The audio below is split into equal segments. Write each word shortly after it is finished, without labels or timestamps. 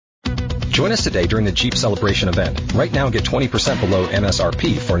Join us today during the Jeep Celebration event. Right now, get 20% below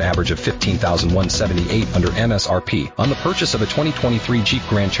MSRP for an average of $15,178 under MSRP on the purchase of a 2023 Jeep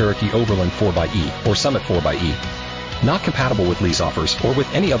Grand Cherokee Overland 4xE or Summit 4xE. Not compatible with lease offers or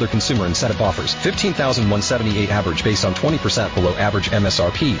with any other consumer incentive offers. $15,178 average based on 20% below average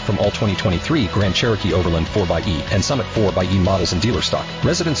MSRP from all 2023 Grand Cherokee Overland 4xE and Summit 4xE models in dealer stock.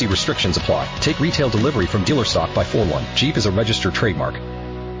 Residency restrictions apply. Take retail delivery from dealer stock by 4/1. Jeep is a registered trademark.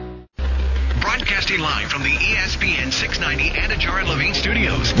 Broadcasting live from the ESPN 690 Anajar and Levine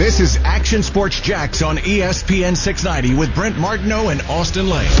studios. This is Action Sports Jacks on ESPN 690 with Brent Martineau and Austin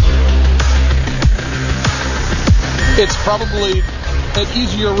Lane. It's probably an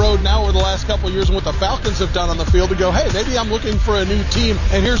easier road now over the last couple of years and what the Falcons have done on the field to go, hey, maybe I'm looking for a new team,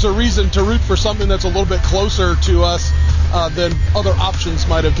 and here's a reason to root for something that's a little bit closer to us than other options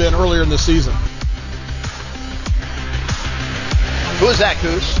might have been earlier in the season. Who was that,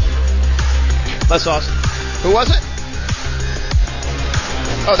 Coos? That's awesome. Who was it?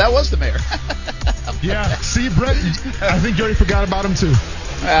 Oh, that was the mayor. Yeah. See, Brett, I think you already forgot about him, too.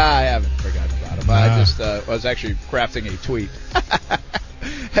 I haven't forgotten about him. I just was actually crafting a tweet.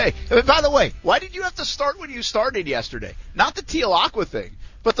 Hey, by the way, why did you have to start when you started yesterday? Not the Teal Aqua thing,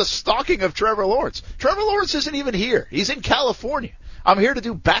 but the stalking of Trevor Lawrence. Trevor Lawrence isn't even here. He's in California. I'm here to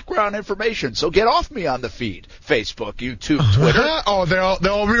do background information, so get off me on the feed. Facebook, YouTube, Twitter. Oh, they're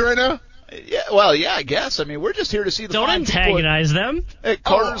all me right now? Yeah, well, yeah, I guess. I mean, we're just here to see the Don't antagonize them. At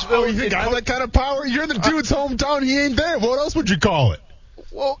Cartersville. Oh, you think I have that kind of power? You're in the dude's hometown. He ain't there. What else would you call it?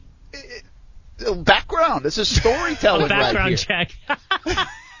 Well, background. This is storytelling background right here. check.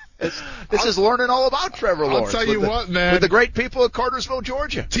 This is learning all about Trevor Lawrence. I'll tell you what, man. With the great people of Cartersville,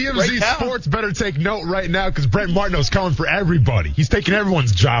 Georgia. TMZ Sports better take note right now because Brent Martineau's coming for everybody. He's taking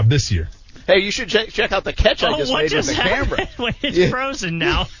everyone's job this year. Hey, you should check out the catch I just made with the camera. It's frozen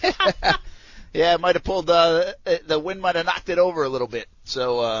now. Yeah, it might have pulled the wind might have knocked it over a little bit.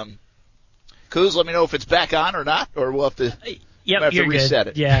 So, Kuz, let me know if it's back on or not, or we'll have to, you're reset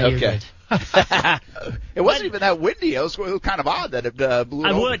good. it. Yeah, okay. you're good. It wasn't even that windy. It was kind of odd that it blew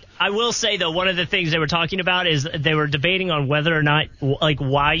it over. I will say, though, one of the things they were talking about is they were debating on whether or not, like,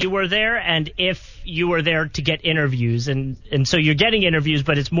 why you were there and if you were there to get interviews. And so you're getting interviews,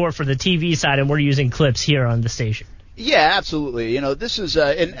 but it's more for the TV side, and we're using clips here on the station. Yeah, absolutely. You know, this is,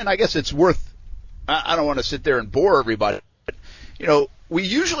 and I guess it's worth, I don't want to sit there and bore everybody, but, you know, we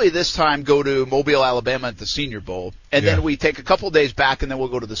usually this time go to Mobile, Alabama at the Senior Bowl, and then we take a couple days back, and then we'll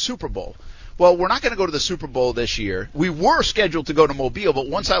go to the Super Bowl. Well, we're not going to go to the Super Bowl this year. We were scheduled to go to Mobile, but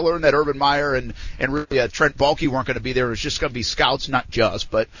once I learned that Urban Meyer and really Trent Baalke weren't going to be there, it was just going to be scouts, not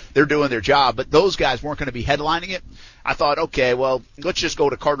just, but they're doing their job. But those guys weren't going to be headlining it. I thought, okay, well, let's just go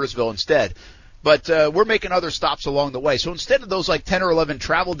to Cartersville instead. But we're making other stops along the way. So instead of those like 10 or 11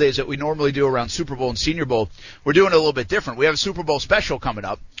 travel days that we normally do around Super Bowl and Senior Bowl, we're doing it a little bit different. We have a Super Bowl special coming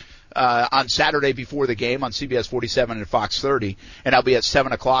up on Saturday before the game on CBS 47 and Fox 30, and I'll be at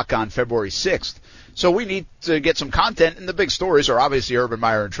 7 o'clock on February 6th. So we need to get some content, and the big stories are obviously Urban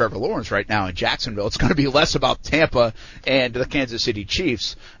Meyer and Trevor Lawrence right now in Jacksonville. It's going to be less about Tampa and the Kansas City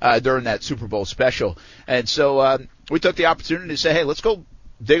Chiefs during that Super Bowl special. And so we took the opportunity to say, hey, let's go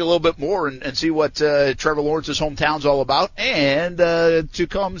dig a little bit more and see what Trevor Lawrence's hometown's all about. And to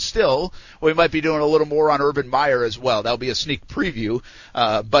come still, we might be doing a little more on Urban Meyer as well. That'll be a sneak preview.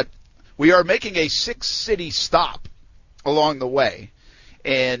 But we are making a 6-city stop along the way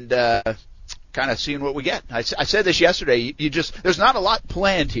and kind of seeing what we get. I said this yesterday. There's not a lot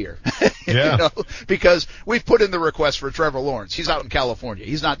planned here, you know, because we've put in the request for Trevor Lawrence. He's out in California.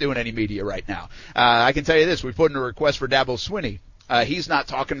 He's not doing any media right now. I can tell you this. We put in a request for Dabo Swinney. He's not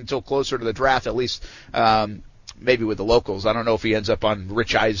talking until closer to the draft, at least maybe with the locals. I don't know if he ends up on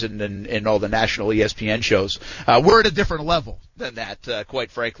Rich Eisen and all the national ESPN shows. We're at a different level than that,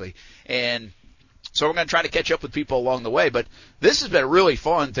 quite frankly. And so we're going to try to catch up with people along the way. But this has been really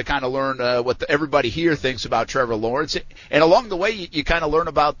fun to kind of learn what everybody here thinks about Trevor Lawrence. And along the way, you kind of learn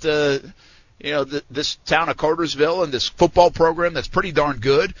about this town of Cartersville and this football program that's pretty darn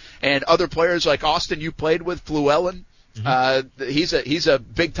good. And other players like Austin you played with, Fluellen. He's a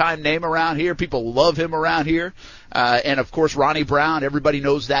big time name around here. People love him around here. And of course, Ronnie Brown, everybody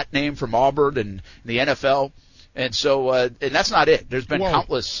knows that name from Auburn and the NFL. And so, and that's not it. There's been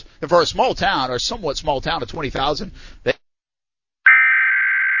countless, for a small town or somewhat small town of 20,000. This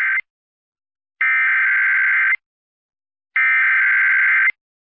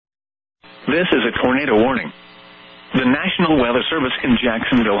is a tornado warning. The National Weather Service in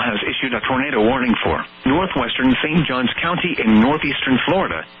Jacksonville has issued a tornado warning for northwestern St. Johns County in northeastern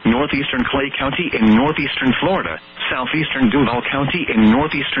Florida, northeastern Clay County in northeastern Florida, southeastern Duval County in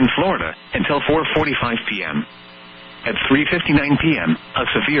northeastern Florida until 4:45 p.m. At 3:59 p.m., a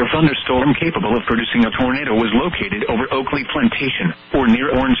severe thunderstorm capable of producing a tornado was located over Oakley Plantation, or near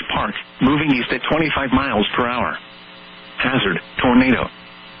Orange Park, moving east at 25 miles per hour. Hazard, tornado.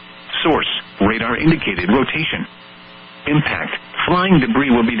 Source, radar indicated rotation. Impact, flying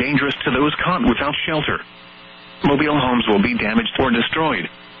debris will be dangerous to those caught without shelter. Mobile homes will be damaged or destroyed.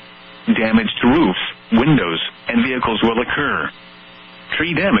 Damage to roofs, windows, and vehicles will occur.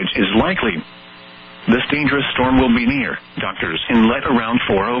 Tree damage is likely. This dangerous storm will be near Doctors Inlet around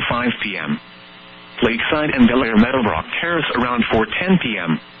 4:05 p.m. Lakeside and Bel Air Meadowbrook Terrace around 4:10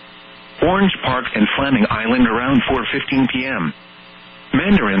 p.m. Orange Park and Fleming Island around 4:15 p.m.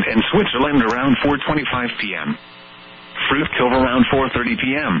 Mandarin and Switzerland around 4:25 p.m. Fruit Cove around 4:30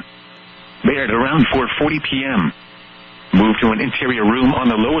 p.m. Baird around 4:40 p.m. Move to an interior room on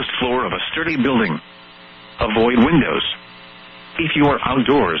the lowest floor of a sturdy building. Avoid windows. If you are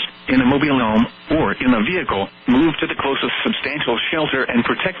outdoors, in a mobile home, or in a vehicle, move to the closest substantial shelter and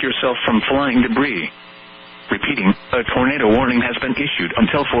protect yourself from flying debris. Repeating, a tornado warning has been issued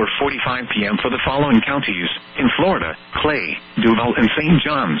until 4:45 p.m. for the following counties in Florida: Clay, Duval, and St.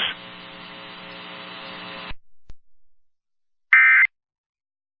 Johns.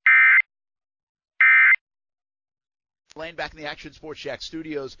 Lane back in the Action Sports Shack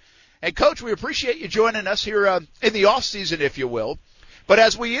studios. And, Coach, we appreciate you joining us here in the off-season, if you will. But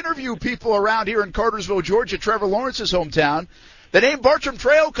as we interview people around here in Cartersville, Georgia, Trevor Lawrence's hometown, the name Bartram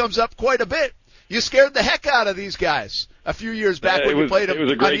Trail comes up quite a bit. You scared the heck out of these guys a few years back when you played them on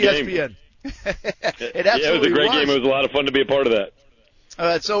ESPN. It was a great game. It was a lot of fun to be a part of that.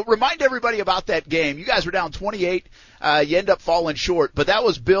 So remind everybody about that game. You guys were down 28. You end up falling short, but that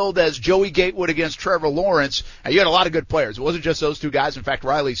was billed as Joey Gatewood against Trevor Lawrence. You had a lot of good players. It wasn't just those two guys. In fact,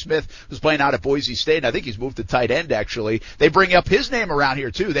 Riley Smith was playing out at Boise State, and I think he's moved to tight end, actually. They bring up his name around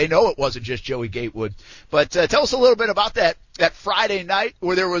here, too. They know it wasn't just Joey Gatewood. But tell us a little bit about that Friday night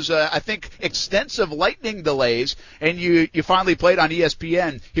where there was, I think, extensive lightning delays, and you finally played on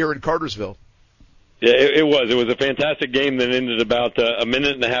ESPN here in Cartersville. Yeah, it was. It was a fantastic game that ended about a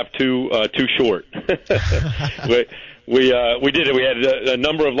minute and a half too short. We did it. We had a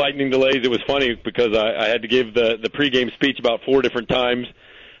number of lightning delays. It was funny because I had to give the pregame speech about 4 different times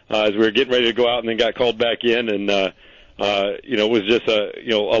as we were getting ready to go out, and then got called back in. And it was just a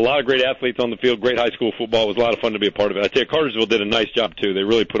lot of great athletes on the field. Great high school football. It was a lot of fun to be a part of it. I tell you, Cartersville did a nice job too. They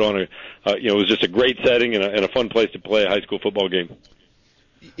really put on it was just a great setting and a fun place to play a high school football game.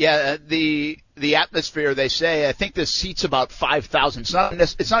 Yeah, the atmosphere, they say, I think this seats about 5,000.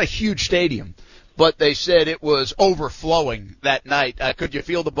 It's not a huge stadium, but they said it was overflowing that night. Could you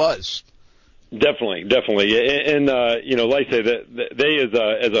feel the buzz? Definitely. And like I say, they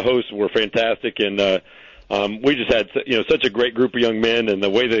as a host were fantastic, and we just had such a great group of young men, and the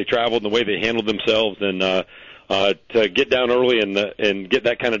way they traveled and the way they handled themselves, and to get down early and get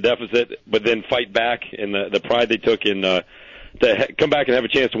that kind of deficit, but then fight back, and the pride they took in to come back and have a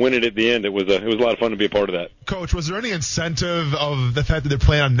chance to win it at the end. It was a lot of fun to be a part of that. Coach, was there any incentive of the fact that they're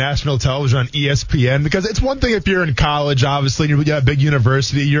playing on national television on ESPN? Because it's one thing if you're in college, obviously, you're at a big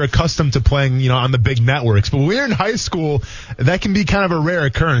university, you're accustomed to playing, on the big networks. But when you're in high school, that can be kind of a rare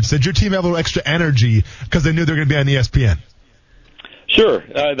occurrence. Did your team have a little extra energy because they knew they were going to be on ESPN? Sure.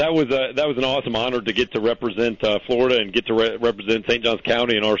 That was an awesome honor to get to represent Florida and get to represent St. Johns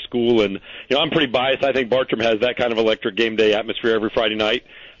County and our school. And, I'm pretty biased. I think Bartram has that kind of electric game day atmosphere every Friday night.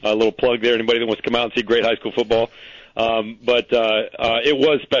 A little plug there, anybody that wants to come out and see great high school football. But it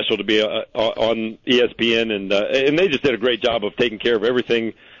was special to be on ESPN, and they just did a great job of taking care of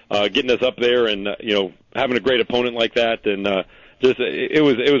everything, getting us up there and, having a great opponent like that. And it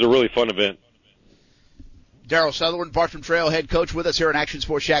was a really fun event. Darrell Sutherland, Bartram Trail head coach, with us here on Action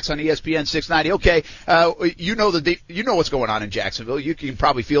Sports Shacks on ESPN 690. Okay, you know what's going on in Jacksonville. You can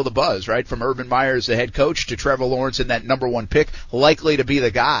probably feel the buzz, right? From Urban Meyer's the head coach to Trevor Lawrence and that number 1 pick, likely to be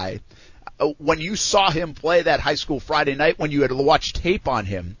the guy. When you saw him play that high school Friday night, when you had watched tape on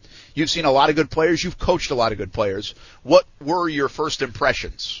him, you've seen a lot of good players. You've coached a lot of good players. What were your first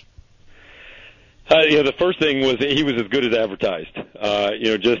impressions? The first thing was he was as good as advertised.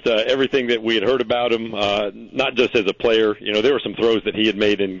 Everything that we had heard about him, not just as a player. There were some throws that he had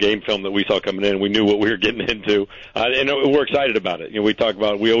made in game film that we saw coming in. We knew what we were getting into, and we're excited about it.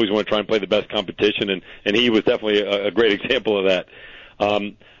 We always want to try and play the best competition, and he was definitely a great example of that.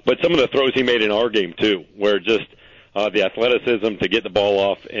 But some of the throws he made in our game too, where just the athleticism to get the ball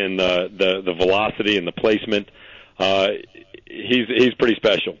off and the velocity and the placement. he's pretty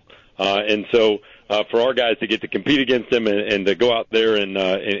special. And so for our guys to get to compete against him and to go out there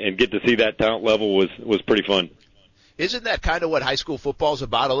and get to see that talent level was pretty fun. Isn't that kind of what high school football is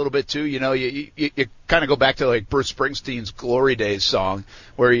about a little bit too? You know, you kind of go back to like Bruce Springsteen's Glory Days song,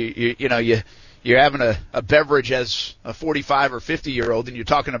 where you're having a beverage as a 45 or 50-year-old, and you're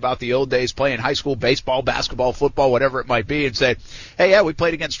talking about the old days playing high school baseball, basketball, football, whatever it might be, and say, hey, yeah, we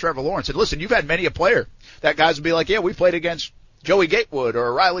played against Trevor Lawrence. And listen, you've had many a player that guys would be like, yeah, we played against Joey Gatewood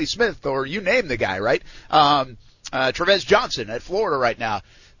or Riley Smith or you name the guy, right? Trevez Johnson at Florida right now.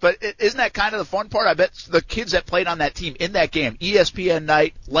 But isn't that kind of the fun part? I bet the kids that played on that team in that game, ESPN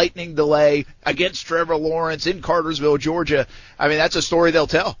night, lightning delay against Trevor Lawrence in Cartersville, Georgia. I mean, that's a story they'll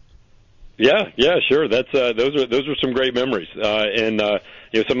tell. Yeah, sure. That's those are some great memories. And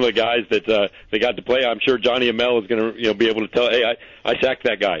some of the guys that they got to play, I'm sure Johnny Amell is going to be able to tell, hey, I sacked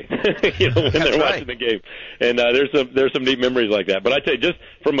that guy, when they're watching the game. And there's some neat memories like that. But I tell you, just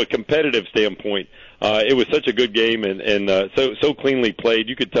from a competitive standpoint, it was such a good game and so cleanly played.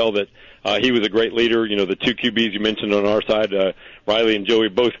 You could tell that he was a great leader. You know, the two QBs you mentioned on our side, Riley and Joey,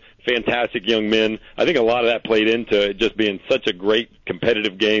 both fantastic young men. I think a lot of that played into just being such a great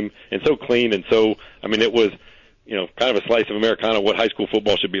competitive game and so clean and so, I mean, it was, kind of a slice of Americana what high school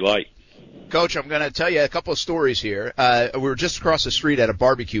football should be like. Coach, I'm going to tell you a couple of stories here. We were just across the street at a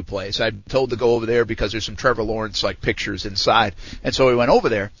barbecue place. I'm told to go over there because there's some Trevor Lawrence pictures inside. And so we went over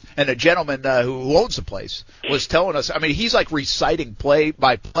there, and a gentleman who owns the place was telling us, I mean, he's reciting play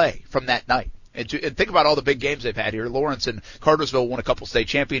by play from that night. And think about all the big games they've had here. Lawrence and Cartersville won a couple state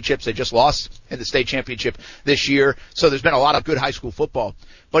championships. They just lost in the state championship this year. So there's been a lot of good high school football.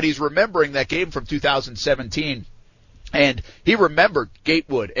 But he's remembering that game from 2017. And he remembered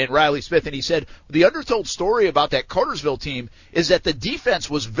Gatewood and Riley Smith, and he said the undertold story about that Cartersville team is that the defense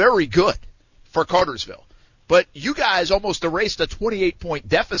was very good for Cartersville. But you guys almost erased a 28-point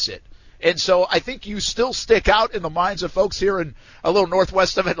deficit. And so I think you still stick out in the minds of folks here in a little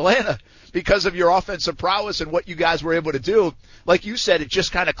northwest of Atlanta because of your offensive prowess and what you guys were able to do. Like you said, it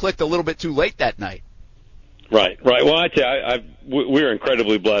just kind of clicked a little bit too late that night. Right. Well, I tell you, we're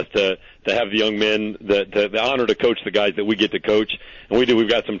incredibly blessed to have the young men, the honor to coach the guys that we get to coach, and we do. We've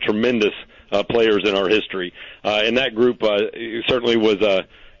got some tremendous players in our history, and that group certainly was,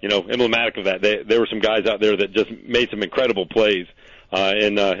 emblematic of that. There were some guys out there that just made some incredible plays,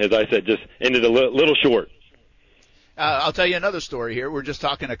 and as I said, just ended a little short. I'll tell you another story here. We're just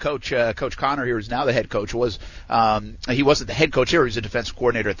talking to Coach Connor here, who's now the head coach. He wasn't the head coach here. He was a defensive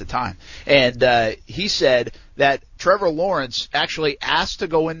coordinator at the time. And he said that Trevor Lawrence actually asked to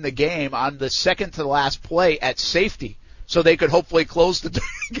go in the game on the second to last play at safety so they could hopefully close the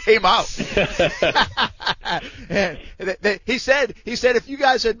game out. He said if you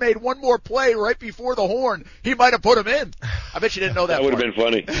guys had made one more play right before the horn, he might have put him in. I bet you didn't know that. That would have been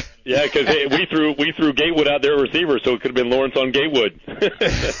funny. Yeah, because we threw Gatewood out there receiver, so it could have been Lawrence on Gatewood.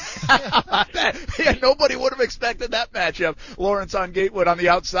 Yeah, nobody would have expected that matchup. Lawrence on Gatewood on the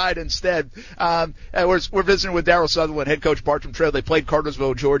outside instead. We're visiting with Darrell Sutherland, head coach Bartram Trail. They played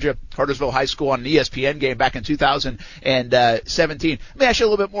Cartersville, Georgia, Cartersville High School on an ESPN game back in 2017. Let me ask you a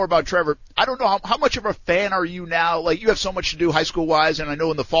little bit more about Trevor. I don't know how much of a fan are you now? Like, you have so much to do high school wise, and I know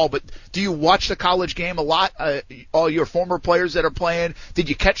in the fall, but do you watch the college game a lot? All your former players that are playing, did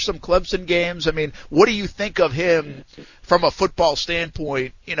you catch some Clemson games? I mean, what do you think of him from a football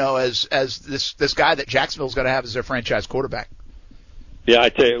standpoint, as this guy that Jacksonville's going to have as their franchise quarterback? Yeah, I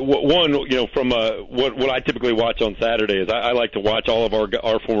tell you, from what I typically watch on Saturday is I like to watch all of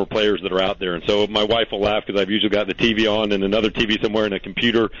our former players that are out there, and so my wife will laugh because I've usually got the TV on and another TV somewhere and a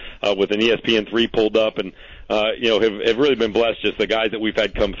computer with an ESPN3 pulled up, and have really been blessed just the guys that we've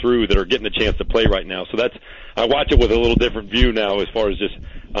had come through that are getting a chance to play right now. So I watch it with a little different view now as far as just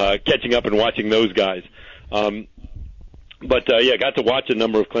catching up and watching those guys. But got to watch a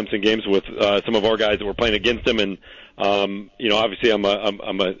number of Clemson games with some of our guys that were playing against him, and obviously I'm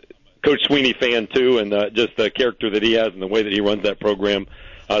a Coach Sweeney fan too, and just the character that he has and the way that he runs that program.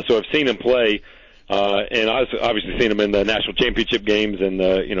 So I've seen him play, and I've obviously seen him in the national championship games and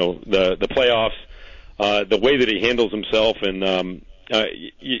the playoffs. The way that he handles himself, and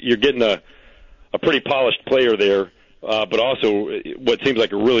you're getting a pretty polished player there, but also what seems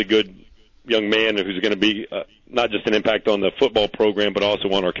like a really good young man who's going to be not just an impact on the football program, but also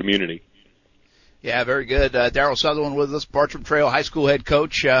on our community. Yeah, very good. Darrell Sutherland with us, Bartram Trail High School head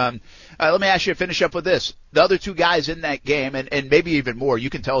coach. Let me ask you to finish up with this. The other two guys in that game, and maybe even more, you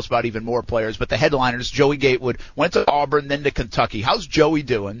can tell us about even more players, but the headliners, Joey Gatewood, went to Auburn, then to Kentucky. How's Joey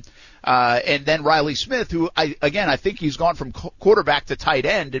doing? And then Riley Smith, who I think he's gone from quarterback to tight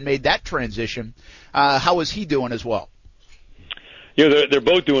end and made that transition. How is he doing as well? You know, they're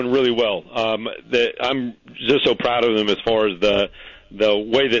both doing really well. I'm just so proud of them as far as the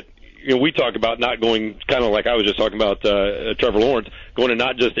way that, you know, we talk about not going kind of like I was just talking about Trevor Lawrence, going to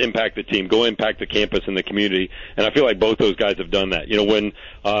not just impact the team, go impact the campus and the community. And I feel like both those guys have done that. You know, when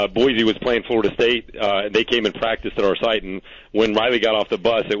Boise was playing Florida State, they came and practiced at our site, and when Riley got off the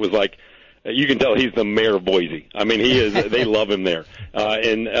bus, it was like, you can tell he's the mayor of Boise. I mean, he is. They love him there.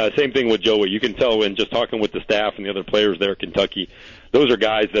 And same thing with Joey. You can tell when just talking with the staff and the other players there at Kentucky, those are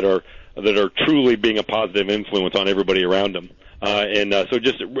guys that are truly being a positive influence on everybody around them. So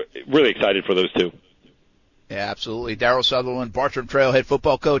just really excited for those two. Yeah, absolutely. Darrell Sutherland, Bartram Trailhead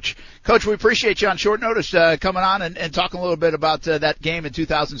football coach. Coach, we appreciate you on short notice coming on and talking a little bit about that game in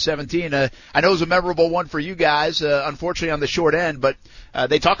 2017. I know it was a memorable one for you guys, unfortunately on the short end, but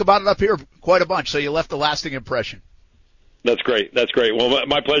they talk about it up here quite a bunch, so you left a lasting impression. That's great. That's great. Well,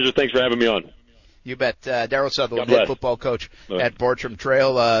 my pleasure. Thanks for having me on. You bet. Darrell Sutherland, head football coach at Bartram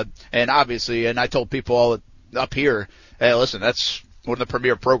Trail. And obviously, and I told people all up here, hey, listen, that's one of the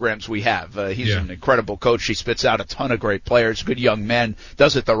premier programs we have. He's an incredible coach. He spits out a ton of great players, good young men,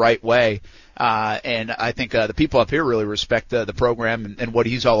 does it the right way. And I think the people up here really respect the program and what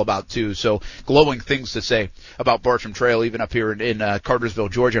he's all about, too. So glowing things to say about Bartram Trail, even up here in Cartersville,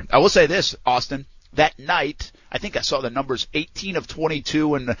 Georgia. I will say this, Austin. That night, I think I saw the numbers 18 of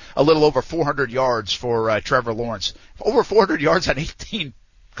 22 and a little over 400 yards for Trevor Lawrence. Over 400 yards on 18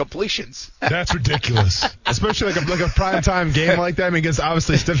 completions. That's ridiculous, especially like a primetime game like that. I mean, against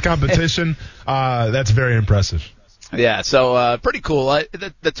obviously stiff competition. That's very impressive. Yeah, so pretty cool.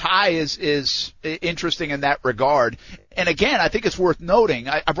 The tie is interesting in that regard. And again, I think it's worth noting.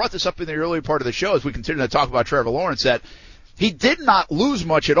 I brought this up in the earlier part of the show as we continue to talk about Trevor Lawrence, that he did not lose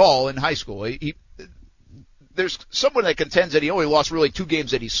much at all in high school. There's someone that contends that he only lost really 2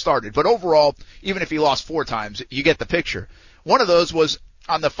 games that he started. But overall, even if he lost 4 times, you get the picture. One of those was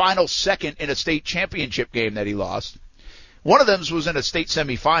on the final second in a state championship game that he lost. One of them was in a state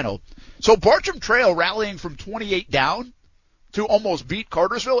semifinal. So Bartram Trail rallying from 28 down to almost beat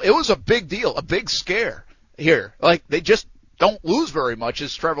Cartersville, it was a big deal, a big scare here. Like, they just don't lose very much,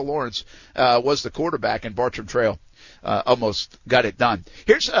 as Trevor Lawrence was the quarterback, and Bartram Trail almost got it done.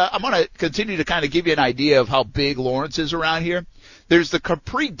 I'm going to continue to kind of give you an idea of how big Lawrence is around here. There's the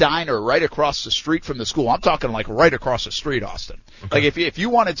Capri Diner right across the street from the school. I'm talking like right across the street, Austin. Okay. Like if you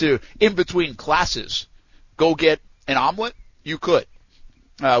wanted to, in between classes, go get an omelet, you could.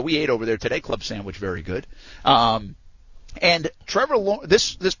 We ate over there today, club sandwich, very good. And Trevor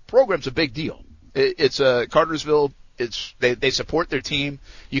Lawrence, this program's a big deal. It's Cartersville. They support their team.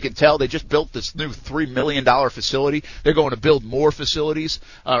 You can tell they just built this new $3 million facility. They're going to build more facilities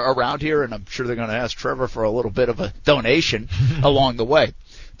around here, and I'm sure they're going to ask Trevor for a little bit of a donation along the way.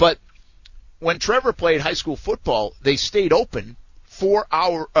 But when Trevor played high school football, they stayed open 4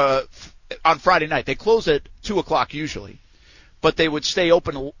 hours on Friday night. They closed at 2 o'clock usually, but they would stay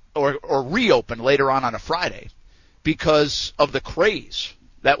open or reopen later on a Friday because of the craze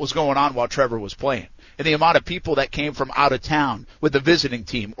that was going on while Trevor was playing. And the amount of people that came from out of town with the visiting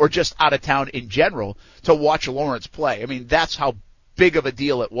team or just out of town in general to watch Lawrence play. I mean, that's how big of a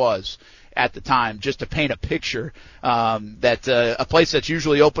deal it was at the time, just to paint a picture that a place that's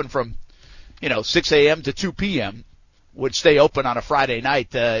usually open from, 6 a.m. to 2 p.m. would stay open on a Friday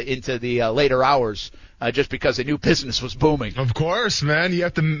night into the later hours just because they knew business was booming. Of course, man. You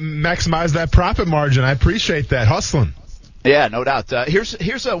have to maximize that profit margin. I appreciate that. Hustling. Yeah, no doubt.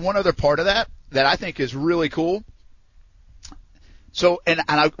 Here's one other part of that I think is really cool. So,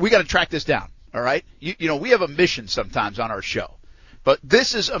 we got to track this down, all right? We have a mission sometimes on our show, but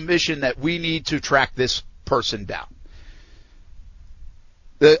this is a mission that we need to track this person down.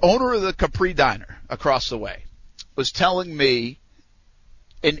 The owner of the Capri Diner across the way was telling me,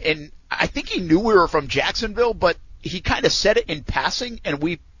 and I think he knew we were from Jacksonville, but he kind of said it in passing, and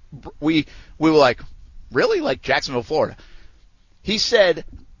we were like, really? Like Jacksonville, Florida? He said,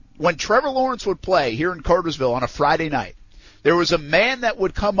 when Trevor Lawrence would play here in Cartersville on a Friday night, there was a man that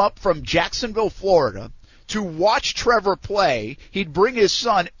would come up from Jacksonville, Florida, to watch Trevor play. He'd bring his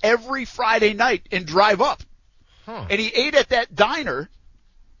son every Friday night and drive up. And he ate at that diner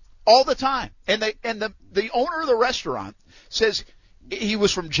all the time. And the owner of the restaurant says he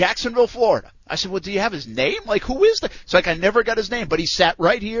was from Jacksonville, Florida. I said, well, do you have his name? Like, who is that? It's like, I never got his name, but he sat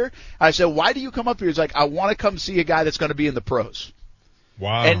right here. I said, why do you come up here? He's like, I want to come see a guy that's going to be in the pros.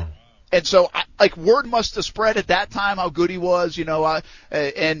 Wow. And so, word must have spread at that time how good he was,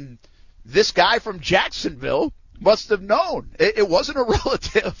 and this guy from Jacksonville must have known. It wasn't a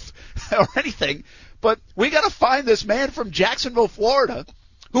relative or anything, but we got to find this man from Jacksonville, Florida,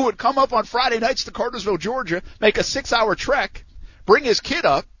 who would come up on Friday nights to Cartersville, Georgia, make a 6-hour trek, bring his kid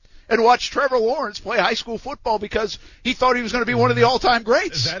up, and watch Trevor Lawrence play high school football because he thought he was going to be one of the all-time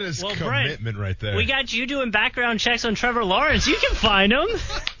greats. That is commitment Brent, right there. We got you doing background checks on Trevor Lawrence. You can find him.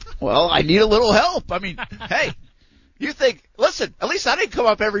 Well, I need a little help. I mean, hey, you think, listen, at least I didn't come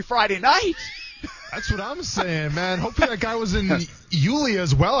up every Friday night. That's what I'm saying, man. Hopefully that guy was in Yulee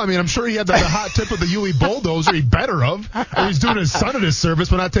as well. I mean, I'm sure he had the hot tip of the Yulee Bulldozer. He better have. Or he's doing his son a disservice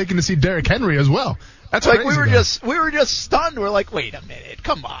by not taking to see Derrick Henry as well. That's like crazy, we were just stunned. We're like, wait a minute,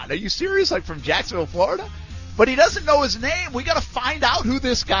 come on, are you serious? Like from Jacksonville, Florida? But he doesn't know his name. We got to find out who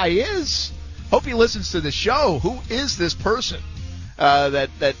this guy is. Hope he listens to the show. Who is this person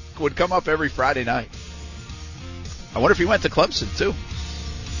that would come up every Friday night? I wonder if he went to Clemson too.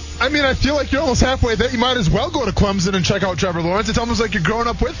 I mean, I feel like you're almost halfway there. You might as well go to Clemson and check out Trevor Lawrence. It's almost like you're growing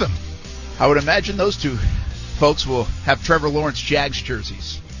up with him. I would imagine those two folks will have Trevor Lawrence Jags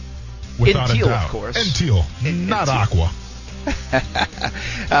jerseys. Without in teal, a doubt. Of course. In teal, not aqua.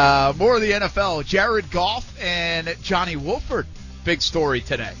 More of the NFL. Jared Goff and Johnny Wolford. Big story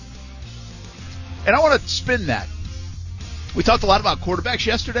today. And I want to spin that. We talked a lot about quarterbacks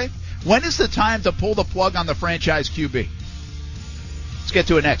yesterday. When is the time to pull the plug on the franchise QB? Let's get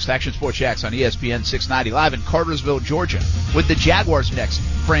to it next. Action Sports Jacks on ESPN 690 live in Cartersville, Georgia, with the Jaguars' next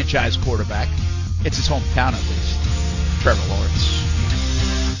franchise quarterback. It's his hometown, at least. Trevor Lawrence.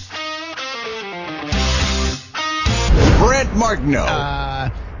 Brent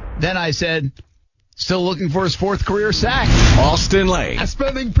Martineau. Then I said, still looking for his 4th career sack. Austin Lane. I'm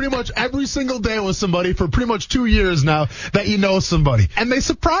spending pretty much every single day with somebody for pretty much 2 years now that you know somebody. And they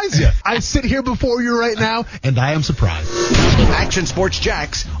surprise you. I sit here before you right now, and I am surprised. Action Sports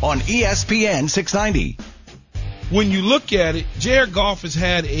Jacks on ESPN 690. When you look at it, Jared Goff has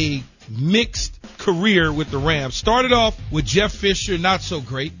had a mixed career with the Rams. Started off with Jeff Fisher, not so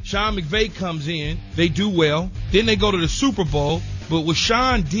great. Sean McVay comes in, they do well. Then they go to the Super Bowl. But what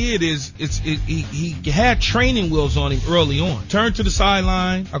Sean did is he had training wheels on him early on. Turned to the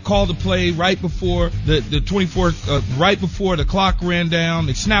sideline. I called the play right before the 24, right before the clock ran down.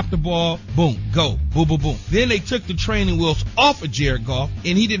 They snapped the ball. Boom, go, boom, boom, boom. Then they took the training wheels off of Jared Goff,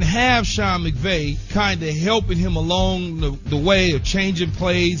 and he didn't have Sean McVay kind of helping him along the way of changing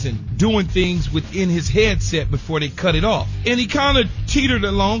plays and doing things within his headset before they cut it off. And he kind of teetered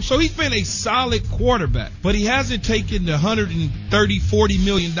along. So he's been a solid quarterback, but he hasn't taken the $40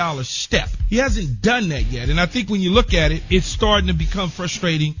 million step. He hasn't done that yet. And I think when you look at it, it's starting to become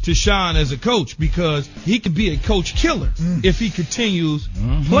frustrating to Sean as a coach because he could be a coach killer if he continues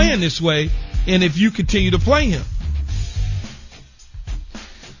playing this way and if you continue to play him.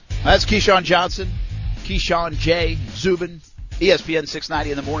 That's Keyshawn Johnson, Keyshawn J. Zubin, ESPN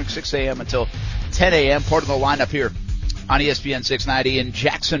 690 in the morning, 6 a.m. until 10 a.m. Part of the lineup here on ESPN 690 in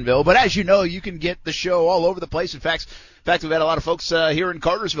Jacksonville. But as you know, you can get the show all over the place. In fact, we've had a lot of folks here in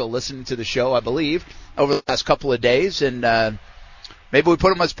Cartersville listening to the show, I believe, over the last couple of days. And maybe we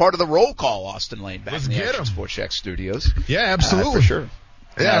put them as part of the roll call, Austin Lane, back in the Action Sports Jack studios. Yeah, absolutely. For sure.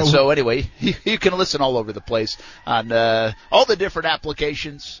 Yeah. So anyway, you can listen all over the place on all the different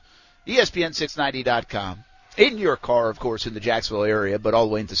applications, ESPN690.com. In your car, of course, in the Jacksonville area, but all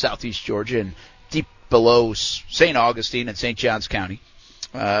the way into southeast Georgia and deep below St. Augustine and St. Johns County.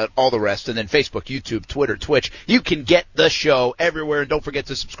 All the rest, and then Facebook, YouTube, Twitter, Twitch. You can get the show everywhere, and don't forget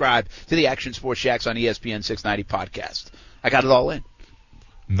to subscribe to the Action Sports Jacks on ESPN 690 podcast. I got it all in.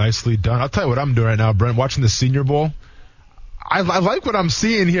 Nicely done. I'll tell you what I'm doing right now, Brent, watching the Senior Bowl. I like what I'm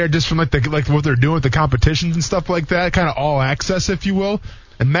seeing here just from like what they're doing with the competitions and stuff like that, kind of all access, if you will.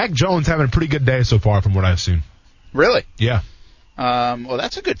 And Mac Jones having a pretty good day so far from what I've seen. Really? Yeah. Well,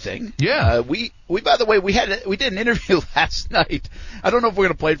 that's a good thing. Yeah. We by the way, we did an interview last night. I don't know if we're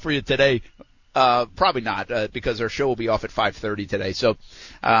going to play it for you today. Probably not, because our show will be off at 5:30 today. So,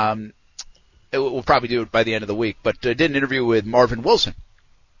 we'll probably do it by the end of the week. But did an interview with Marvin Wilson,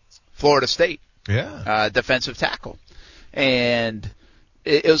 Florida State. Yeah. Defensive tackle. And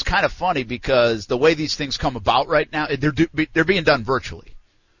it was kind of funny because the way these things come about right now, they're being done virtually.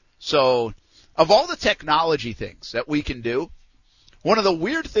 So, of all the technology things that we can do, one of the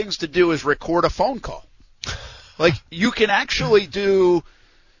weird things to do is record a phone call. Like, you can actually do,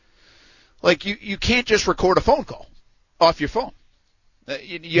 like, you can't just record a phone call off your phone.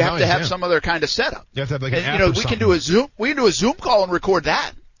 You have to have some other kind of setup. You have to have like an app or something. we can do a Zoom call and record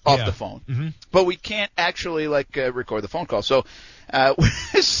that off the phone. But we can't actually record the phone call. So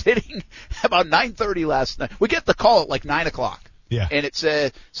we're sitting about 9:30 last night. We get the call at like 9 o'clock. Yeah. And it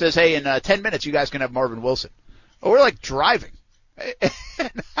says, hey, in 10 minutes you guys can have Marvin Wilson We're like driving at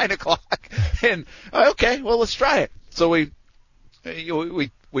 9 o'clock. And, okay, well, let's try it. So we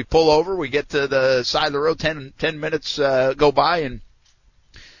pull over, we get to the side of the road, 10 minutes go by, and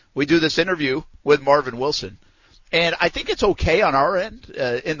we do this interview with Marvin Wilson. And I think it's okay on our end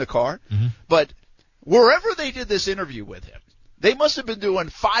in the car, but wherever they did this interview with him, they must have been doing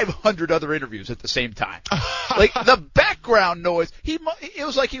 500 other interviews at the same time. Like the background noise, it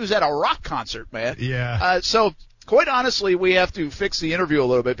was like he was at a rock concert, man. Yeah. So quite honestly, we have to fix the interview a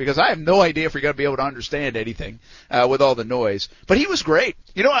little bit because I have no idea if we're going to be able to understand anything with all the noise. But he was great.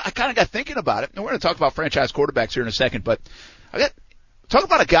 You know, I kind of got thinking about it, and we're going to talk about franchise quarterbacks here in a second, but talk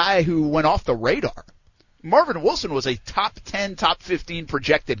about a guy who went off the radar. Marvin Wilson was a top 10, top 15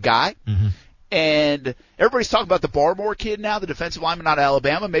 projected guy. And everybody's talking about the Barmore kid now, the defensive lineman out of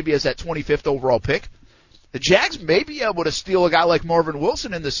Alabama, maybe as that 25th overall pick. The Jags may be able to steal a guy like Marvin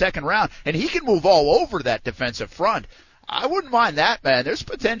Wilson in the second round, and he can move all over that defensive front. I wouldn't mind that, man. There's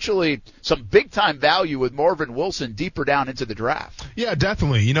potentially some big-time value with Marvin Wilson deeper down into the draft. Yeah,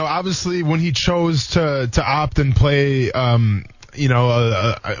 definitely. You know, obviously when he chose to opt and play, would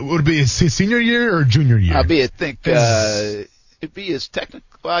it be his senior year or junior year? It'd be his technical.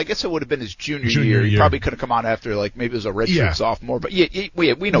 Well, I guess it would have been his junior year. He probably could have come on after, like, maybe it was a redshirt sophomore. But we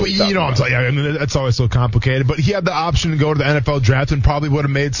know what he's talking about. I mean, that's always so complicated. But he had the option to go to the NFL draft and probably would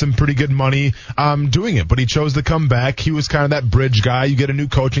have made some pretty good money doing it. But he chose to come back. He was kind of that bridge guy. You get a new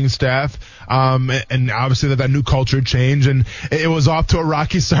coaching staff, and obviously that new culture change. And it was off to a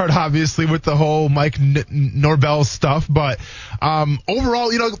rocky start, obviously, with the whole Mike Norvell stuff. But overall,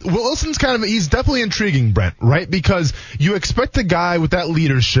 Wilson's he's definitely intriguing, Brent, right? Because you expect a guy with that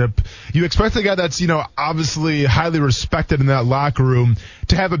leadership. You expect a guy that's, obviously highly respected in that locker room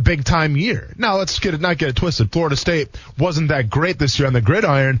to have a big time year. Now, let's not get it twisted. Florida State wasn't that great this year on the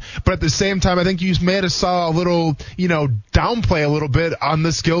gridiron, but at the same time, I think you may have saw a little, downplay a little bit on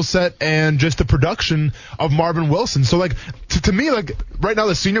the skill set and just the production of Marvin Wilson. So, to me, right now,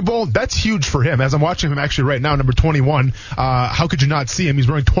 the Senior Bowl, that's huge for him. As I'm watching him actually right now, number 21, how could you not see him? He's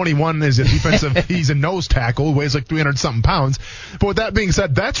wearing 21 as a defensive, he's a nose tackle, weighs like 300-something pounds. But with that being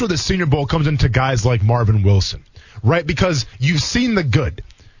said, that's where the Senior Bowl comes into guys like Marvin Wilson, right? Because you've seen the good.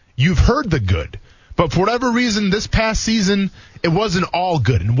 You've heard the good. But for whatever reason, this past season, it wasn't all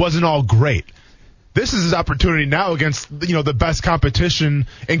good and wasn't all great. This is his opportunity now against, the best competition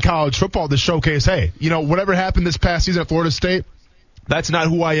in college football to showcase, hey, whatever happened this past season at Florida State, that's not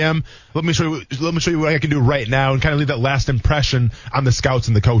who I am. Let me show you what I can do right now and kind of leave that last impression on the scouts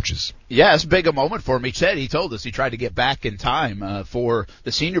and the coaches. Yeah, it's big a moment for him. He told us he tried to get back in time for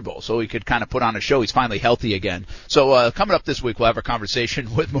the Senior Bowl so he could kind of put on a show. He's finally healthy again. So coming up this week, we'll have a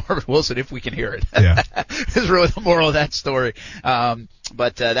conversation with Marvin Wilson if we can hear it. Yeah. Is really the moral of that story.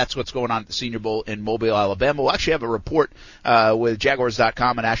 But that's what's going on at the Senior Bowl in Mobile, Alabama. We'll actually have a report with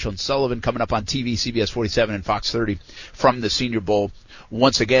Jaguars.com and Ashlyn Sullivan coming up on TV, CBS 47 and Fox 30 from the Senior Bowl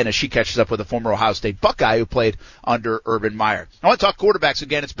once again as she catches up with a former Ohio State Buckeye who played under Urban Meyer. I want to talk quarterbacks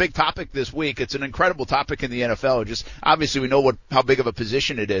again. It's a big topic this week. It's an incredible topic in the NFL. Just obviously we know how big of a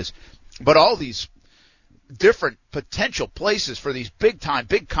position it is. But all these different potential places for these big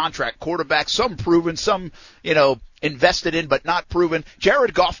contract quarterbacks, some proven, some, invested in but not proven.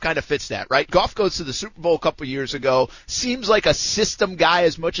 Jared Goff kind of fits that, right? Goff goes to the Super Bowl a couple years ago. Seems like a system guy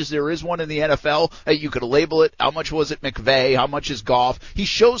as much as there is one in the NFL. You could label it. How much was it McVay? How much is Goff? He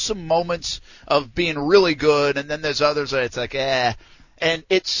shows some moments of being really good, and then there's others that it's like, And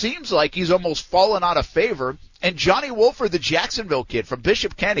it seems like he's almost fallen out of favor. And Johnny Wolford, the Jacksonville kid from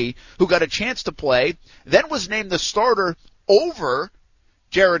Bishop Kenny, who got a chance to play, then was named the starter over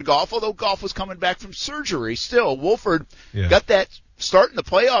Jared Goff, although Goff was coming back from surgery. Still, Wolford got that start in the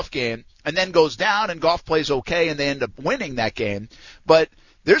playoff game and then goes down, and Goff plays okay, and they end up winning that game. But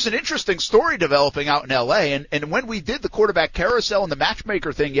there's an interesting story developing out in L.A., and when we did the quarterback carousel and the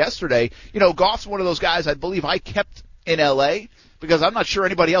matchmaker thing yesterday, Goff's one of those guys I believe I kept in L.A., because I'm not sure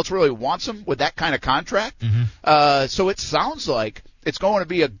anybody else really wants him with that kind of contract. So it sounds like it's going to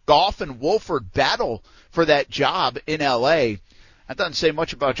be a Goff and Wolford battle for that job in L.A. That doesn't say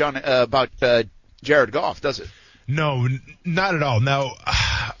much about Jared Goff, does it? No, not at all. Now,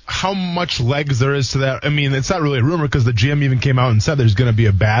 how much legs there is to that? I mean, it's not really a rumor because the GM even came out and said there's going to be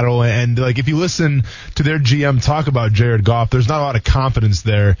a battle. And, if you listen to their GM talk about Jared Goff, there's not a lot of confidence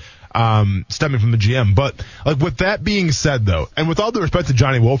there stemming from the GM. But, with that being said, though, and with all due respect to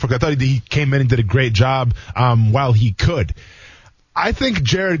Johnny Wolford, I thought he came in and did a great job while he could. I think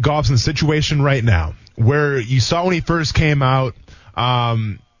Jared Goff's in a situation right now where you saw when he first came out,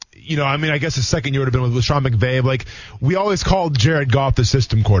 I guess his second year would have been with Sean McVay. Like, we always called Jared Goff the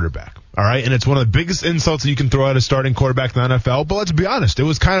system quarterback. All right. And it's one of the biggest insults that you can throw at a starting quarterback in the NFL. But let's be honest, it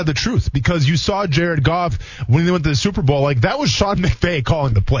was kind of the truth, because you saw Jared Goff when they went to the Super Bowl. Like, that was Sean McVay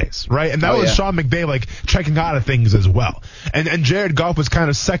calling the plays, right? And that was Sean McVay, like, checking out of things as well. And Jared Goff was kind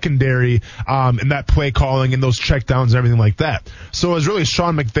of secondary in that play calling and those checkdowns and everything like that. So it was really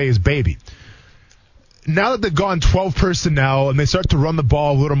Sean McVay's baby. Now that they've gone 12 personnel and they start to run the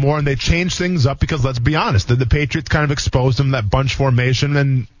ball a little more and they change things up, because let's be honest, the Patriots kind of exposed them, that bunch formation,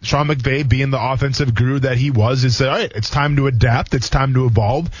 and Sean McVay, being the offensive guru that he was, he said, all right, it's time to adapt, it's time to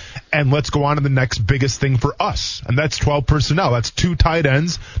evolve, and let's go on to the next biggest thing for us. And that's 12 personnel. That's 2 tight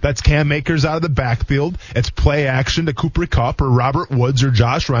ends. That's Cam Akers out of the backfield. It's play action to Cooper Kupp or Robert Woods or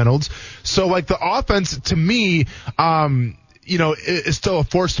Josh Reynolds. So, like, the offense, to me, is still a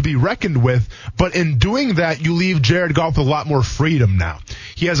force to be reckoned with. But in doing that, you leave Jared Goff with a lot more freedom now.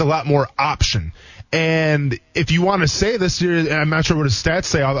 He has a lot more option. And if you want to say this year, and I'm not sure what his stats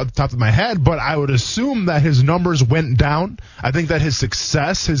say off the top of my head, but I would assume that his numbers went down. I think that his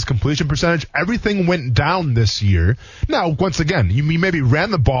success, his completion percentage, everything went down this year. Now, once again, you maybe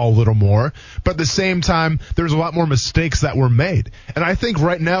ran the ball a little more, but at the same time, there's a lot more mistakes that were made. And I think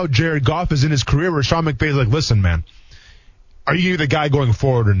right now, Jared Goff is in his career where Sean McVay is like, listen, man, are you the guy going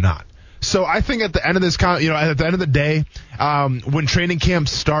forward or not? So I think at the end of this, at the end of the day, when training camp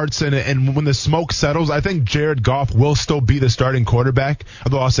starts and when the smoke settles, I think Jared Goff will still be the starting quarterback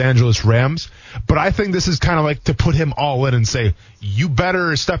of the Los Angeles Rams. But I think this is kind of like to put him all in and say, you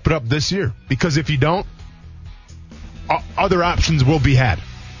better step it up this year, because if you don't, other options will be had.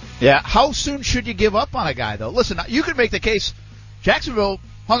 Yeah. How soon should you give up on a guy, though? Listen, you could make the case Jacksonville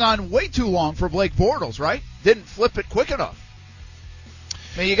hung on way too long for Blake Bortles, right? Didn't flip it quick enough.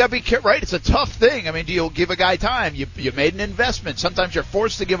 I mean, you got to be careful, right? It's a tough thing. I mean, do you give a guy time? You made an investment. Sometimes you're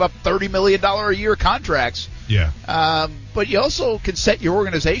forced to give up $30 million a year contracts. Yeah. But you also can set your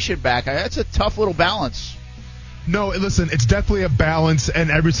organization back. That's a tough little balance. No, listen, it's definitely a balance, and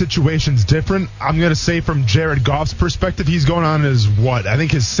every situation's different. I'm going to say from Jared Goff's perspective, he's going on his, I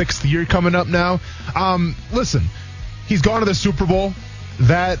think his 6th year coming up now. Listen, he's gone to the Super Bowl.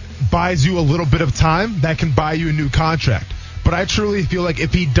 That buys you a little bit of time. That can buy you a new contract. But I truly feel like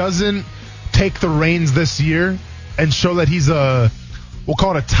if he doesn't take the reins this year and show that he's we'll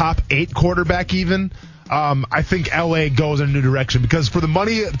call it a top 8 quarterback even, I think LA goes in a new direction, because for the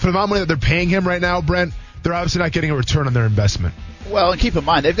amount of money that they're paying him right now, Brent, they're obviously not getting a return on their investment. Well, and keep in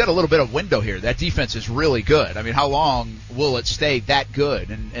mind, they've got a little bit of window here. That defense is really good. I mean, how long will it stay that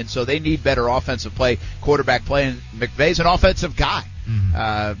good? And so they need better offensive play, quarterback play, and McVay's an offensive guy.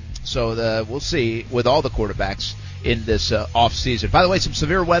 Mm-hmm. So we'll see with all the quarterbacks in this off season. By the way, some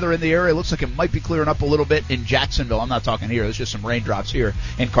severe weather in the area. It looks like it might be clearing up a little bit in Jacksonville. I'm not talking here. There's just some raindrops here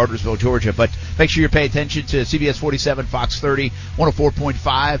in Cartersville, Georgia. But make sure you pay attention to CBS 47, Fox 30,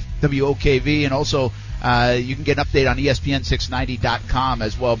 104.5, WOKV, and also you can get an update on ESPN690.com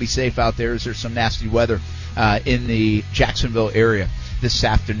as well. Be safe out there as there's some nasty weather in the Jacksonville area this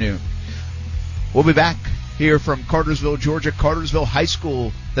afternoon. We'll be back here from Cartersville, Georgia, Cartersville High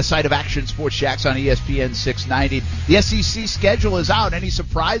School, the site of Action Sports Jacks on ESPN 690. The SEC schedule is out. Any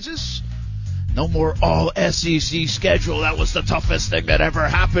surprises? No more all SEC schedule. That was the toughest thing that ever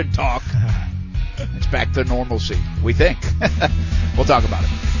happened talk. It's back to normalcy, we think. We'll talk about it.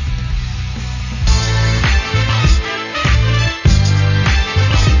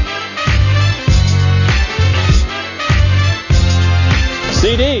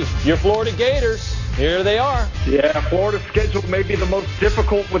 CD, your Florida Gators. Here they are. Yeah, Florida's schedule may be the most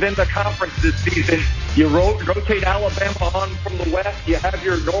difficult within the conference this season. You rotate Alabama on from the West. You have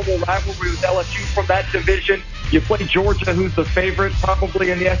your normal rivalry with LSU from that division. You play Georgia, who's the favorite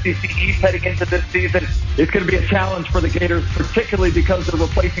probably in the SEC East heading into this season. It's going to be a challenge for the Gators, particularly because they're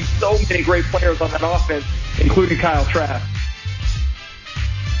replacing so many great players on that offense, including Kyle Trask.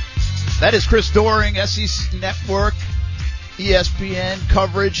 That is Chris Doering, SEC Network, ESPN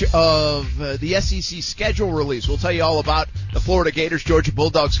coverage of the SEC schedule release. We'll tell you all about the Florida Gators, Georgia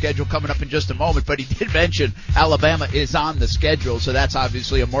Bulldogs schedule coming up in just a moment, but he did mention Alabama is on the schedule, so that's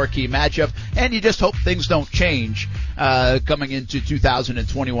obviously a marquee matchup, and you just hope things don't change coming into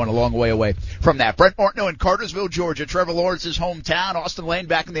 2021, a long way away from that. Brent Martineau in Cartersville, Georgia, Trevor Lawrence's hometown, Austin Lane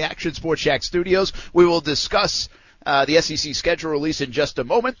back in the Action Sports Shack studios. We will discuss the SEC schedule release in just a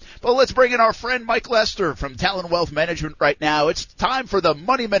moment. But let's bring in our friend Mike Lester from Talon Wealth Management right now. It's time for the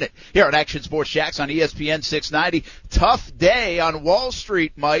Money Minute here on Action Sports Jacks on ESPN 690. Tough day on Wall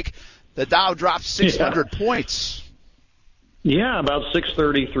Street, Mike. The Dow dropped 600 points. Yeah, about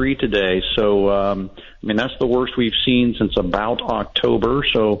 6:33 today. So, that's the worst we've seen since about October.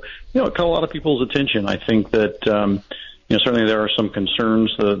 So, it caught a lot of people's attention. I think that, certainly there are some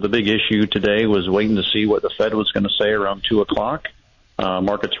concerns. The big issue today was waiting to see what the Fed was going to say around 2 o'clock.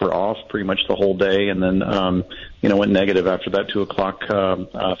 Markets were off pretty much the whole day, and then, went negative after that 2 o'clock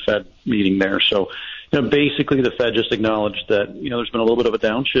Fed meeting there. So, basically the Fed just acknowledged that, there's been a little bit of a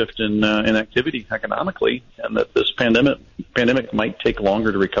downshift in activity economically, and that this pandemic might take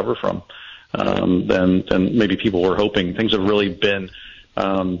longer to recover from than maybe people were hoping. Things have really been,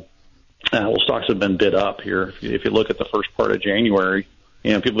 stocks have been bid up here. If you look at the first part of January,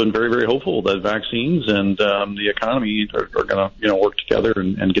 people have been very, very hopeful that vaccines and the economy are going to, work together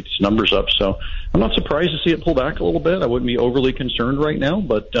and get these numbers up. So I'm not surprised to see it pull back a little bit. I wouldn't be overly concerned right now,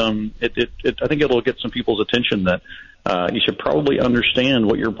 but I think it'll get some people's attention that you should probably understand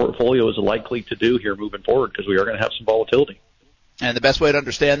what your portfolio is likely to do here moving forward, because we are going to have some volatility. And the best way to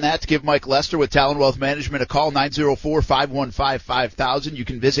understand that, to give Mike Lester with Talon Wealth Management a call, 904-515-5000. You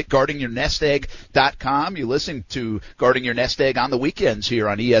can visit guardingyournestegg.com. You listen to Guarding Your Nest Egg on the weekends here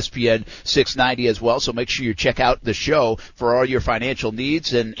on ESPN 690 as well. So make sure you check out the show for all your financial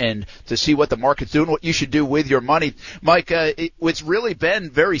needs and to see what the market's doing, what you should do with your money. Mike, it's really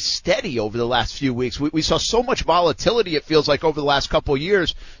been very steady over the last few weeks. We saw so much volatility, it feels like, over the last couple of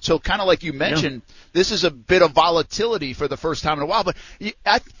years. So kind of like you mentioned, this is a bit of volatility for the first time in a while. But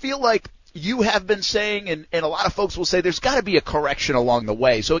I feel like you have been saying, and a lot of folks will say, there's got to be a correction along the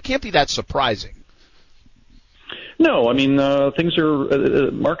way. So it can't be that surprising. No, markets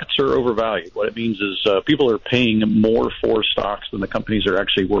are overvalued. What it means is people are paying more for stocks than the companies are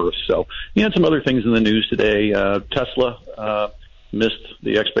actually worth. So you had some other things in the news today. Tesla missed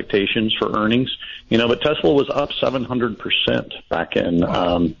the expectations for earnings, but Tesla was up 700% back in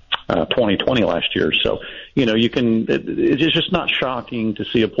 2020 last year. So, it's just not shocking to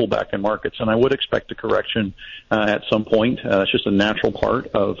see a pullback in markets, and I would expect a correction at some point. It's just a natural part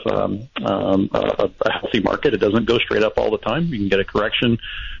of a healthy market. It doesn't go straight up all the time. You can get a correction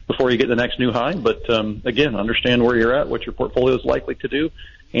before you get the next new high, but again, understand where you're at, what your portfolio is likely to do,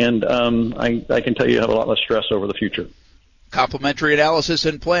 and I can tell you have a lot less stress over the future. Complimentary analysis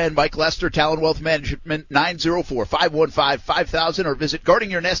and plan. Mike Lester, Talon Wealth Management, 904-515-5000, or visit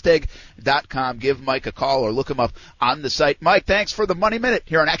guardingyournestegg.com. Give Mike a call or look him up on the site. Mike, thanks for the Money Minute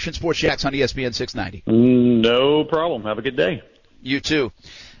here on Action Sports Jacks on ESPN 690. No problem. Have a good day. You too.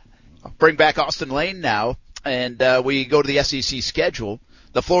 I'll bring back Austin Lane now, and we go to the SEC schedule.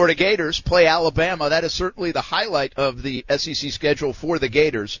 The Florida Gators play Alabama. That is certainly the highlight of the SEC schedule for the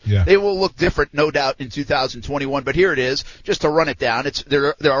Gators. Yeah. They will look different, no doubt, in 2021, but here it is, just to run it down.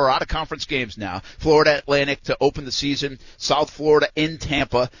 There are out-of-conference games now. Florida Atlantic to open the season, South Florida in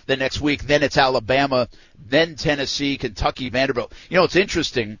Tampa the next week, then it's Alabama, then Tennessee, Kentucky, Vanderbilt. It's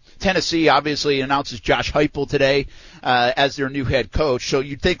interesting. Tennessee obviously announces Josh Heupel today as their new head coach, so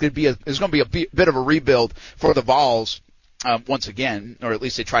you'd think there's going to be a bit of a rebuild for the Vols. Once again, or at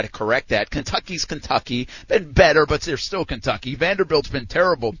least they try to correct that. Kentucky's Kentucky, been better, but they're still Kentucky. Vanderbilt's been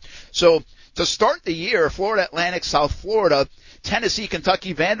terrible. So to start the year, Florida Atlantic, South Florida, Tennessee,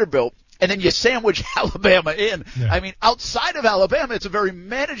 Kentucky, Vanderbilt, and then you sandwich Alabama in. Yeah. Outside of Alabama, it's a very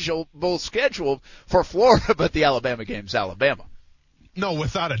manageable schedule for Florida, but the Alabama game's Alabama. No,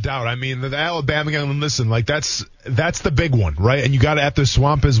 without a doubt. The Alabama game, listen, that's the big one, right? And you got it at the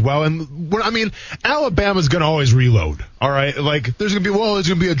Swamp as well. And Alabama's going to always reload, all right? There's going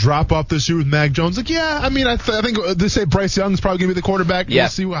to be a drop off this year with Mac Jones. I think they say Bryce Young's probably going to be the quarterback. Yeah. We'll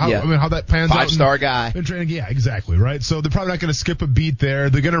see how that pans out. 5-star guy. Yeah, exactly, right? So they're probably not going to skip a beat there.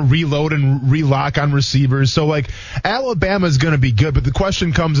 They're going to reload and relock on receivers. So, Alabama's going to be good. But the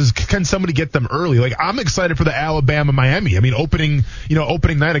question comes is, can somebody get them early? I'm excited for the Alabama-Miami.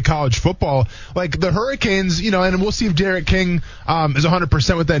 Opening night of college football. The Hurricanes, and we'll see if Derek King is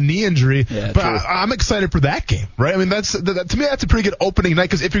 100% with that knee injury. Yeah, but I'm excited for that game, right? To me, that's a pretty good opening night,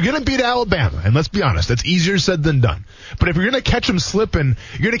 because if you're going to beat Alabama, and let's be honest, that's easier said than done. But if you're going to catch them slipping,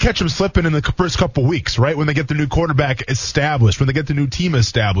 you're going to catch them slipping in the first couple weeks, right? When they get their new quarterback established, when they get the new team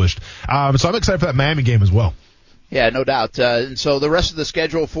established. So I'm excited for that Miami game as well. Yeah, no doubt. And so the rest of the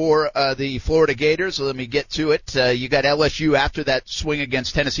schedule for the Florida Gators, let me get to it. You got LSU after that swing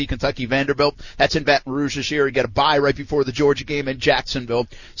against Tennessee, Kentucky, Vanderbilt. That's in Baton Rouge this year. You got a bye right before the Georgia game in Jacksonville.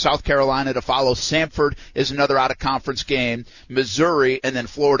 South Carolina to follow. Samford is another out-of-conference game. Missouri, and then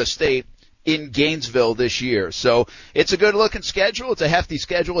Florida State in Gainesville this year. So it's a good-looking schedule. It's a hefty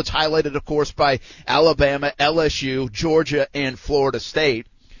schedule. It's highlighted, of course, by Alabama, LSU, Georgia, and Florida State.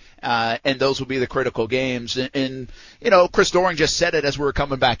 And those will be the critical games. And, Chris Doering just said it as we were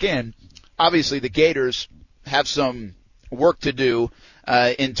coming back in. Obviously, the Gators have some work to do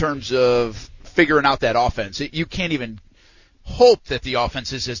in terms of figuring out that offense. You can't even hope that the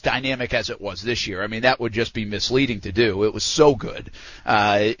offense is as dynamic as it was this year. I mean, that would just be misleading to do. It was so good.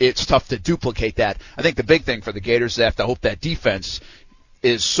 It's tough to duplicate that. I think the big thing for the Gators is they have to hope that defense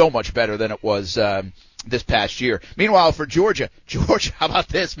is so much better than it was this past year. Meanwhile, for Georgia, how about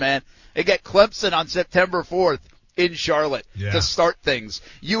this, man? They get Clemson on September 4th in Charlotte to start things.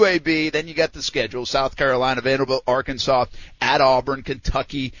 UAB, then you got the schedule: South Carolina, Vanderbilt, Arkansas, at Auburn,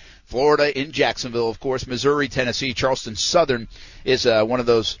 Kentucky, Florida in Jacksonville, of course, Missouri, Tennessee. Charleston Southern is one of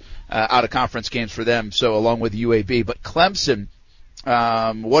those out-of-conference games for them, so along with UAB. But Clemson,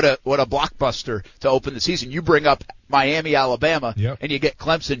 what a blockbuster to open the season. You bring up Miami, Alabama, and you get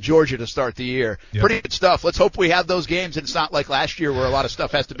Clemson, Georgia to start the year. Pretty good stuff. Let's hope we have those games, and it's not like last year where a lot of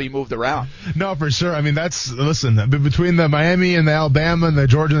stuff has to be moved around. No, for sure. I mean, between the Miami and the Alabama and the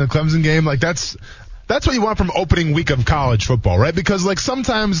Georgia and the Clemson game, like that's what you want from opening week of college football, right? Because, like,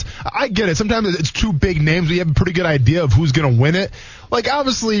 sometimes, I get it, sometimes it's two big names, but you have a pretty good idea of who's going to win it. Like,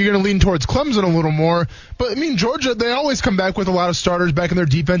 obviously, you're going to lean towards Clemson a little more, but, I mean, Georgia, they always come back with a lot of starters back in their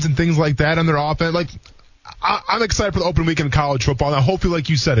defense and things like that on their offense. Like, I'm excited for the open week in college football, and hopefully, like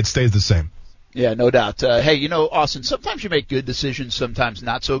you said, it stays the same. Yeah, no doubt. Hey, Austin, sometimes you make good decisions, sometimes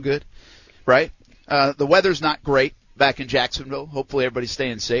not so good, right? The weather's not great back in Jacksonville. Hopefully everybody's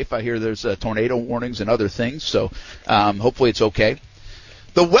staying safe. I hear there's tornado warnings and other things, so hopefully it's okay.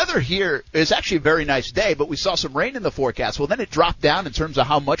 The weather here is actually a very nice day, but we saw some rain in the forecast. Well, then it dropped down in terms of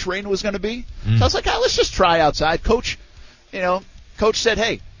how much rain was going to be. So I was like, let's just try outside. Coach said,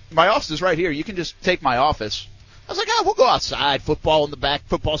 hey, my office is right here. You can just take my office. I was like, we'll go outside. Football in the back,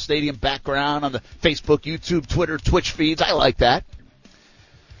 football stadium background on the Facebook, YouTube, Twitter, Twitch feeds. I like that.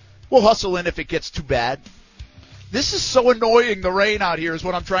 We'll hustle in if it gets too bad. This is so annoying, the rain out here, is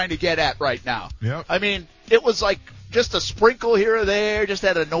what I'm trying to get at right now. Yep. I mean, it was like just a sprinkle here or there, just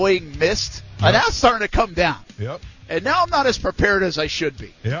that annoying mist. Yep. And now it's starting to come down. Yep. And now I'm not as prepared as I should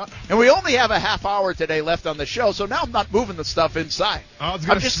be. Yeah. And we only have a half hour today left on the show, so now I'm not moving the stuff inside. I'm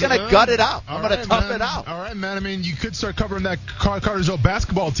just going to gut it out. I'm going to tough it out. All right, man. I mean, you could start covering that Cartersville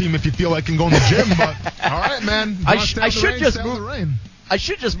basketball team if you feel like and go in the gym, but all right, man. I should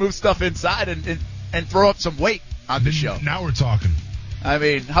just move stuff inside and throw up some weight on the show. Now we're talking. I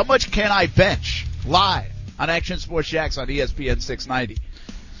mean, how much can I bench live on Action Sports Jacks on ESPN 690?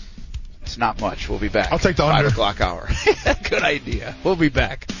 It's not much. We'll be back. I'll take the 5 o'clock hour. Good idea. We'll be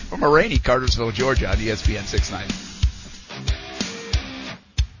back from a rainy Cartersville, Georgia on ESPN 690.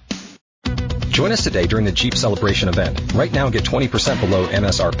 Join us today during the Jeep Celebration event. Right now, get 20% below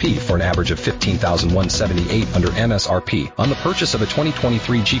MSRP for an average of $15,178 under MSRP on the purchase of a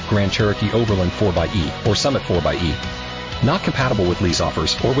 2023 Jeep Grand Cherokee Overland 4xE or Summit 4xE. Not compatible with lease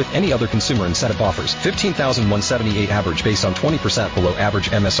offers or with any other consumer incentive offers. $15,178 average based on 20% below average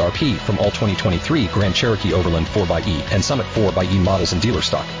MSRP from all 2023 Grand Cherokee Overland 4xE and Summit 4xE models in dealer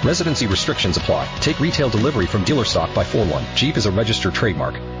stock. Residency restrictions apply. Take retail delivery from dealer stock by 4/1. Jeep is a registered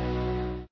trademark.